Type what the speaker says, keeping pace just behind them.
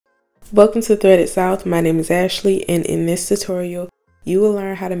Welcome to Threaded South. My name is Ashley, and in this tutorial you will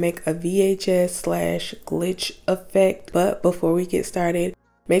learn how to make a VHS/glitch effect. But before we get started,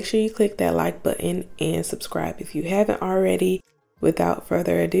 make sure you click that like button and subscribe if you haven't already. Without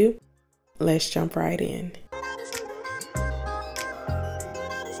further ado, let's jump right in.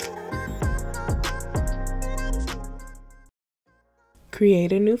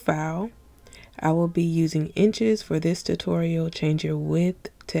 Create a new file. I will be using inches for this tutorial. Change your width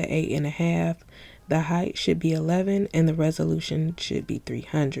to 8.5. The height should be 11 and the resolution should be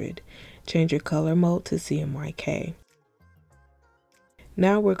 300. Change your color mode to CMYK.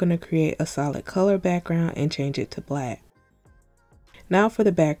 Now we're going to create a solid color background and change it to black. Now for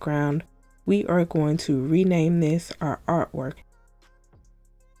the background, we are going to rename this our artwork.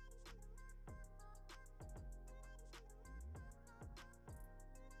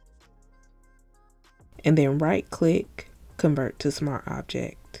 And then right click, convert to smart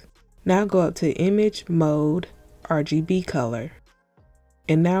object. Now go up to image mode, RGB color.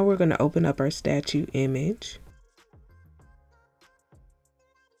 And now we're going to open up our statue image.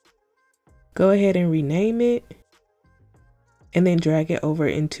 Go ahead and rename it. And then drag it over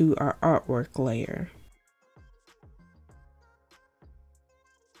into our artwork layer.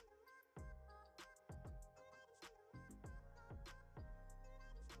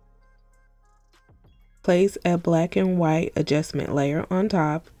 Place a black and white adjustment layer on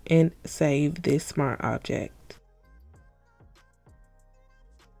top and save this smart object.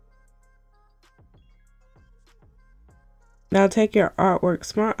 Now take your artwork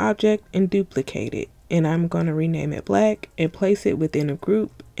smart object and duplicate it, and I'm going to rename it black and place it within a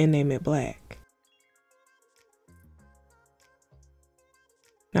group and name it black.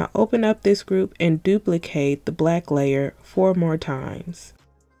 Now open up this group and duplicate the black layer 4 more times.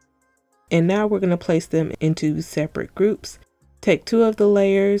 And now we're going to place them into separate groups. Take 2 of the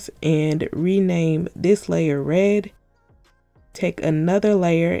layers and rename this layer red. Take another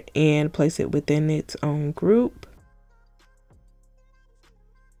layer and place it within its own group.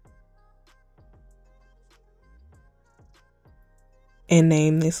 And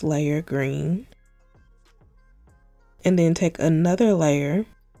name this layer green. And then take another layer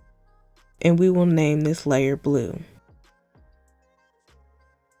and we will name this layer blue.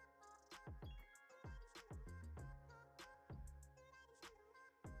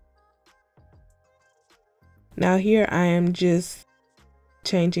 Now here I am just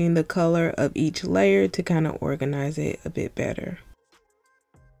changing the color of each layer to kind of organize it a bit better.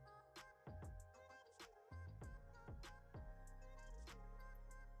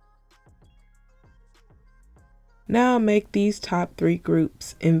 Now I'll make these top 3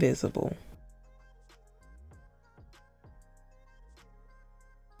 groups invisible.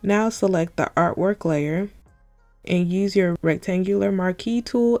 Now select the artwork layer and use your rectangular marquee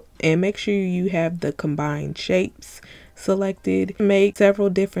tool and make sure you have the combined shapes selected. Make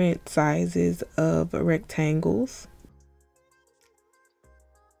several different sizes of rectangles.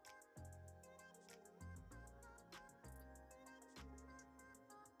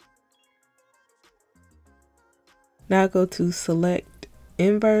 Now go to select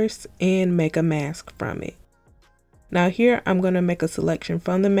inverse and make a mask from it. Now here I'm going to make a selection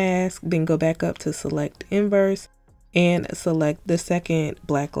from the mask, then go back up to select inverse and select the second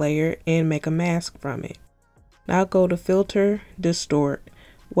black layer and make a mask from it. Now go to filter, distort,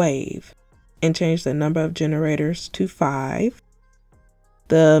 wave and change the number of generators to 5.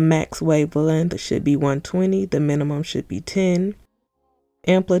 The max wavelength should be 120, the minimum should be 10.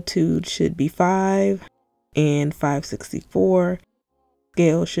 Amplitude should be 5 and 564.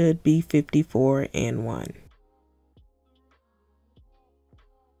 Scale should be 54 and 1.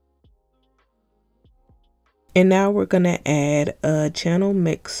 And now we're going to add a channel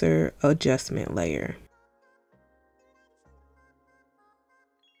mixer adjustment layer.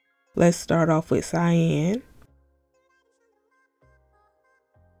 Let's start off with cyan.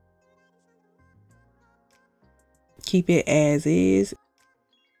 Keep it as is.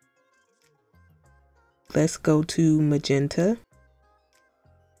 Let's go to magenta.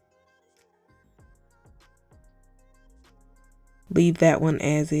 Leave that one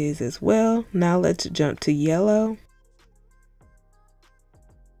as is as well. Now let's jump to yellow.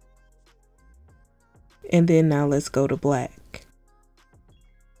 And then now let's go to black.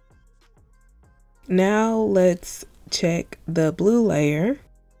 Now let's check the blue layer.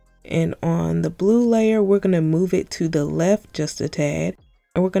 And on the blue layer, we're going to move it to the left just a tad.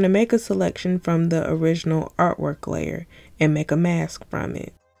 And we're going to make a selection from the original artwork layer and make a mask from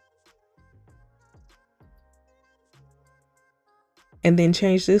it. and then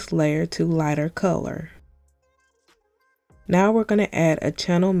change this layer to lighter color. Now we're going to add a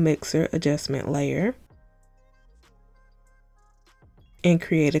channel mixer adjustment layer and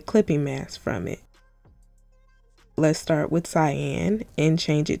create a clipping mask from it. Let's start with cyan and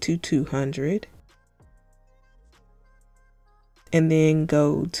change it to 200. And then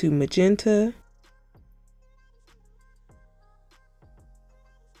go to magenta.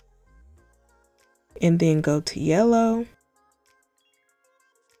 And then go to yellow.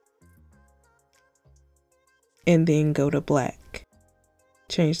 And then go to black.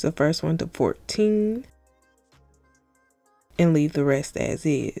 Change the first one to 14. And leave the rest as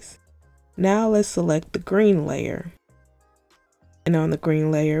is. Now let's select the green layer. And on the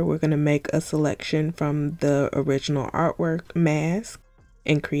green layer, we're going to make a selection from the original artwork mask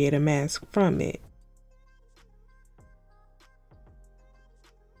and create a mask from it.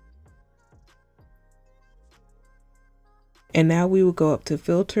 And now we will go up to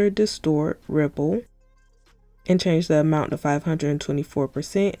Filter, Distort, Ripple, and change the amount to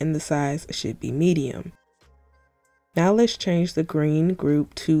 524%, and the size should be medium. Now let's change the green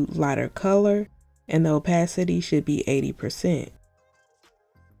group to lighter color, and the opacity should be 80%.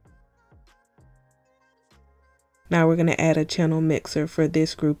 Now we're going to add a channel mixer for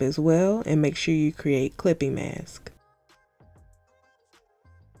this group as well, and make sure you create clipping mask.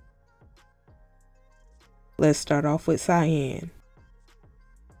 Let's start off with cyan.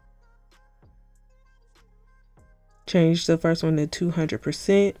 Change the first one to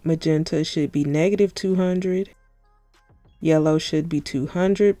 200%. Magenta should be -200. Yellow should be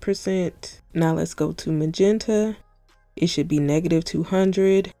 200%. Now let's go to magenta. It should be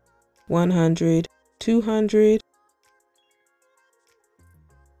 -200, 100, 200.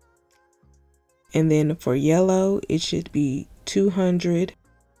 And then for yellow, it should be 200,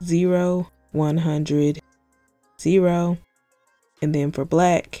 0, 100, 0. And then for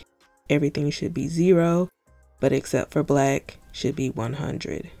black, everything should be 0, but except for black should be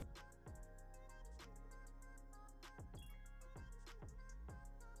 100.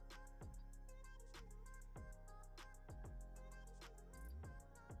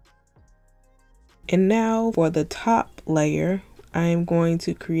 And now for the top layer, I am going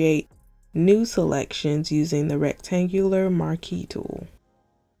to create new selections using the rectangular marquee tool.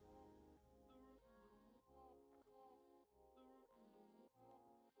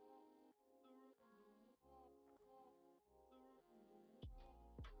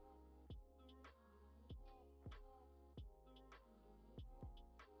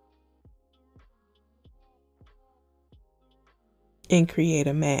 And create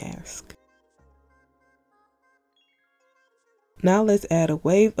a mask. Now let's add a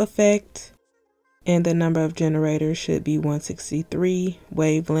wave effect, and the number of generators should be 163,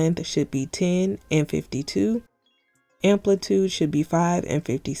 wavelength should be 10 and 52, amplitude should be 5 and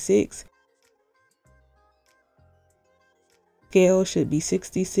 56, scale should be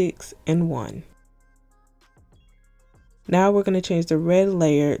 66 and 1. Now we're going to change the red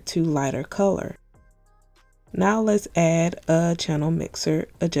layer to lighter color. Now let's add a channel mixer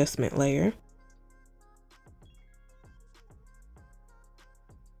adjustment layer.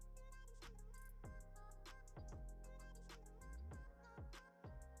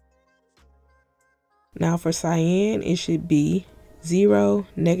 Now for cyan, it should be 0,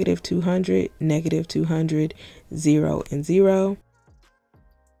 -200, -200, 0, and 0.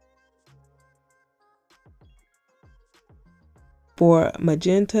 For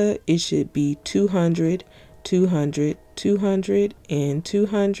magenta, it should be 200, 200, 200, and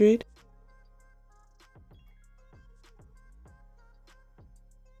 200.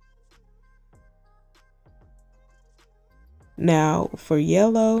 Now for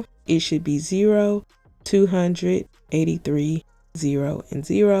yellow, it should be 0, 200, 83, 0, and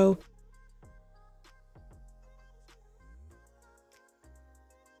 0.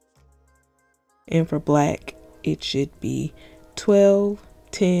 And for black, it should be 12,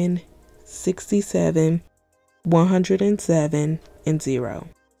 10, 67, 107, and 0.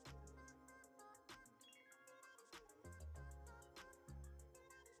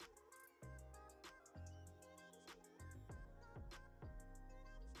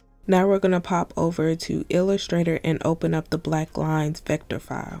 Now we're going to pop over to Illustrator and open up the Black Lines vector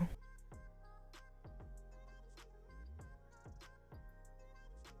file.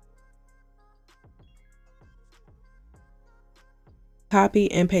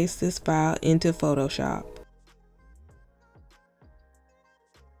 Copy and paste this file into Photoshop.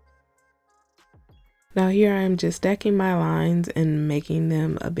 Now here I'm just stacking my lines and making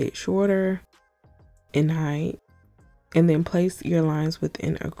them a bit shorter in height. And then place your lines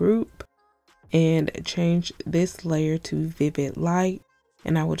within a group and change this layer to vivid light,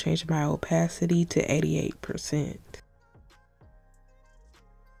 and I will change my opacity to 88%.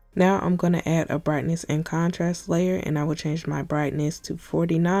 Now I'm going to add a brightness and contrast layer, and I will change my brightness to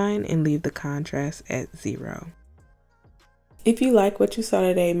 49 and leave the contrast at 0. If you like what you saw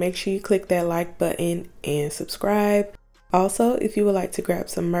today, make sure you click that like button and subscribe. Also, if you would like to grab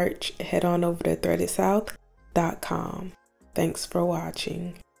some merch, head on over to threadedsouth.com. Thanks for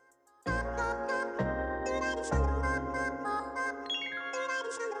watching.